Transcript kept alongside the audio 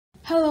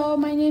Hello,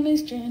 my name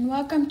is Jay and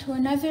welcome to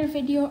another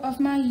video of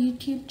my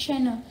YouTube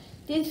channel.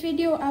 This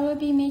video I will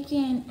be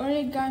making an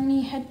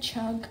origami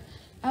hedgehog.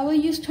 I will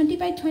use 20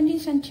 by 20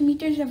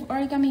 centimeters of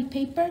origami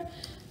paper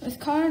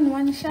with color on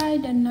one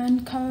side and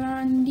non-color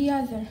on the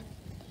other.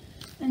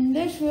 And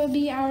this will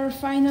be our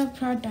final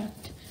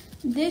product.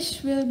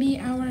 This will be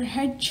our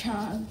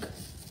hedgehog.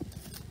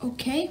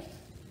 Okay?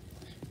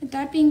 With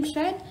that being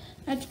said,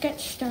 let's get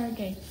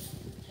started.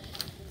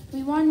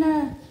 We want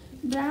a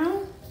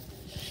brown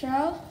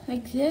shell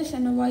like this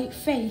and a white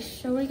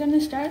face. So we're going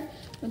to start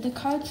with the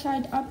colored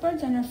side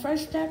upwards, and our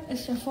first step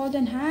is to fold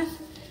in half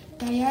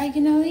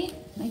diagonally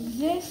like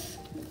this,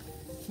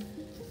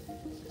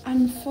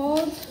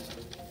 unfold,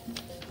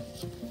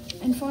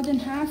 and fold in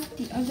half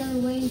the other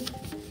way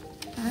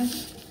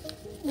as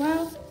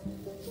well,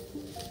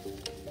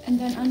 and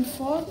then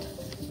unfold,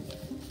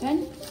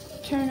 then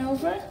turn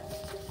over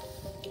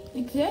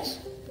like this,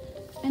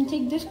 and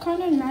take this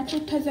corner and match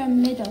it to the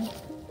middle.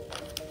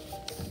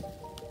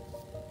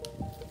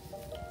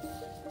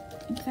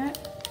 Like that.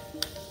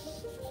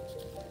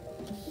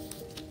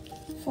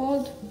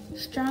 Fold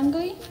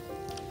strongly,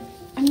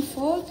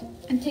 unfold,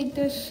 and take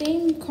the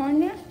same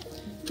corner,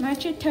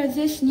 match it to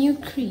this new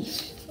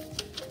crease.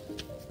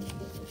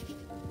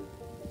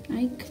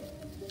 Like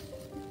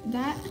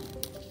that.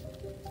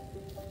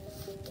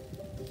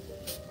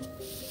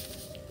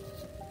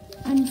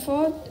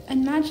 Unfold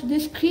and match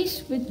this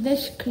crease with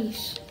this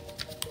crease.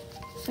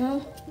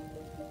 So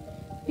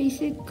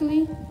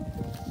basically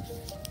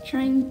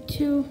trying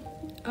to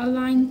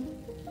align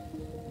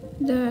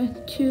the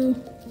two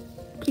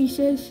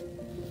creases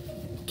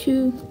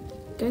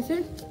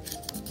together.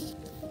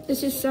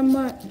 This is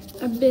somewhat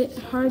a bit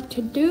hard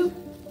to do.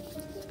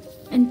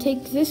 And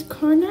take this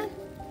corner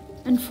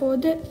and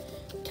fold it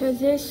to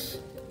this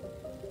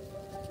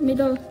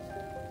middle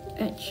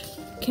edge,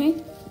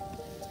 okay?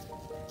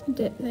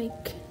 Do it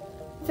like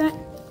that.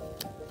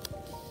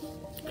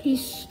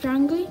 Crease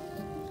strongly.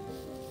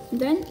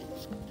 Then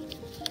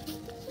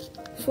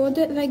fold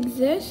it like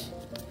this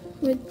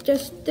with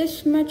just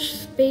this much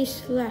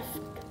space left.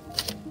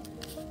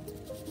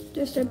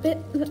 Just a bit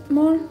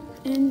more,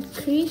 and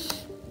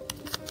crease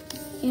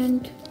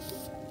and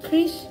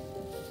crease.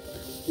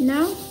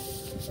 Now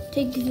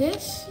take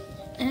this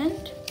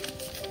and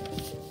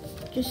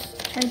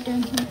just try to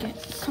make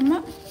it come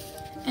up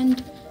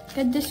and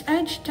get this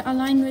edge to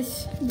align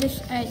with this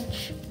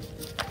edge.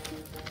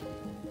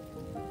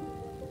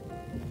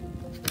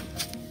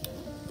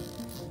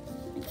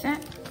 Like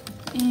that.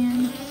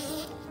 And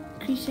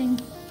creasing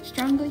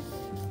strongly.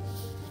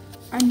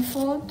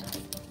 Unfold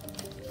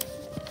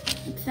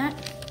like that.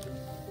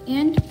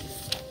 And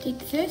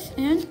take this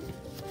and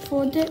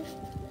fold it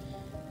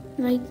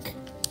like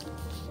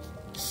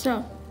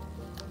so.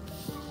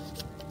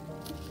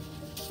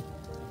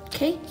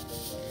 Okay.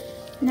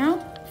 Now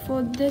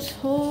fold this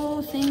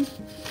whole thing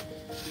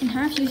in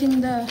half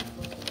using the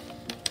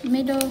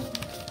middle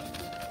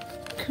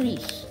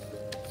crease.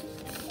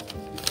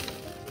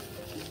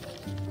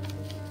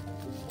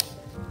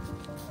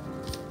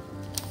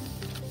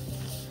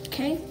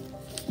 Okay,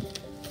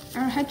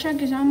 our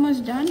hedgehog is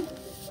almost done.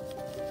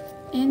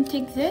 And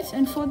take this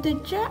and fold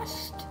it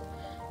just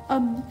a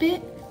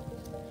bit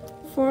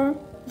for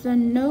the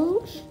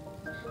nose,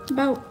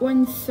 about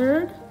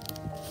 1/3.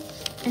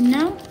 And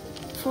now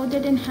fold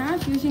it in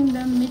half using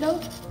the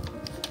middle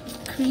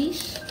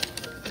crease,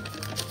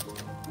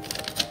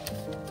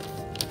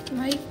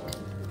 like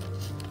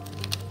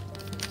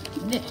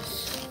this.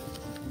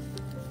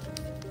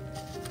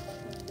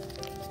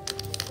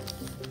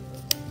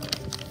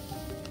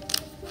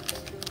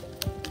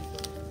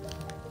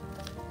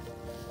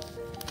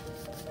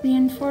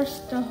 Reinforce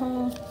the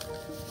whole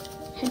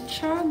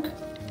hedgehog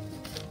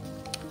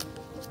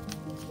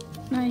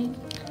like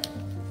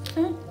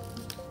that.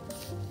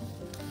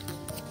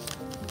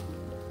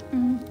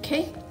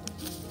 Okay.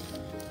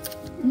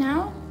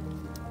 Now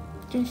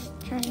just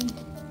try and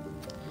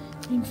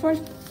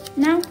reinforce.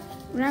 Now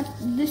wrap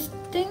this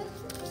thing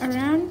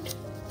around,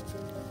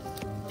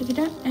 pick it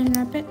up and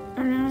wrap it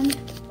around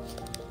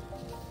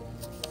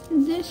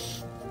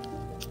this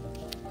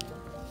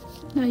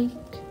like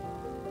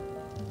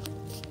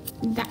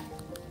that.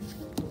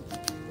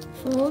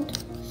 Fold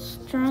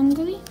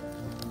strongly,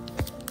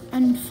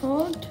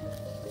 unfold,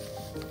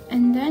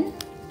 and then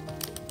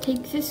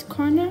take this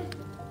corner,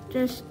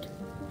 just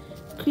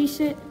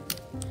crease it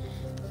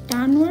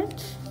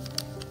downwards,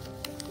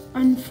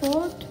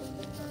 unfold,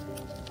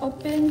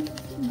 open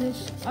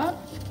this up,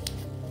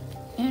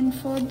 and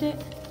fold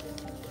it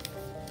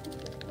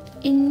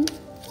inwards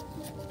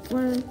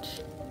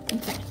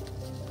like that.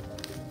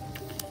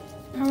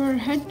 Our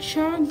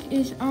hedgehog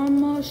is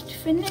almost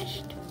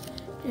finished.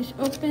 Just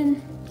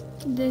open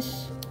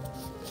this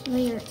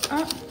layer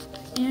up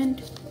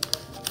and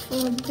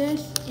fold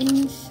this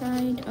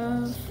inside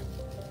of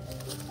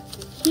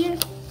here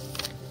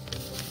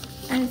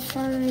as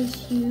far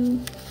as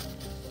you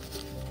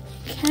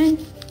can,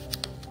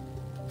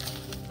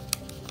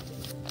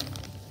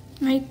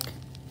 like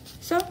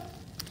so.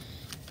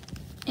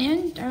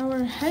 And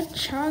our hedgehog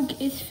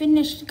hedgehog is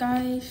finished,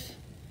 guys.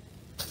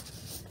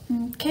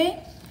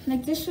 Okay,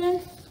 like this one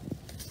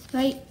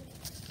right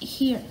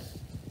here.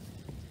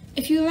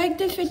 If you like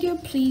this video,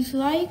 please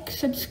like,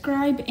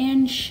 subscribe,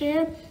 and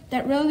share.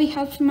 That really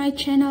helps my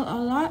channel a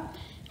lot.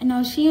 And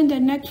I'll see you in the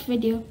next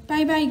video.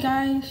 Bye bye,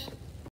 guys.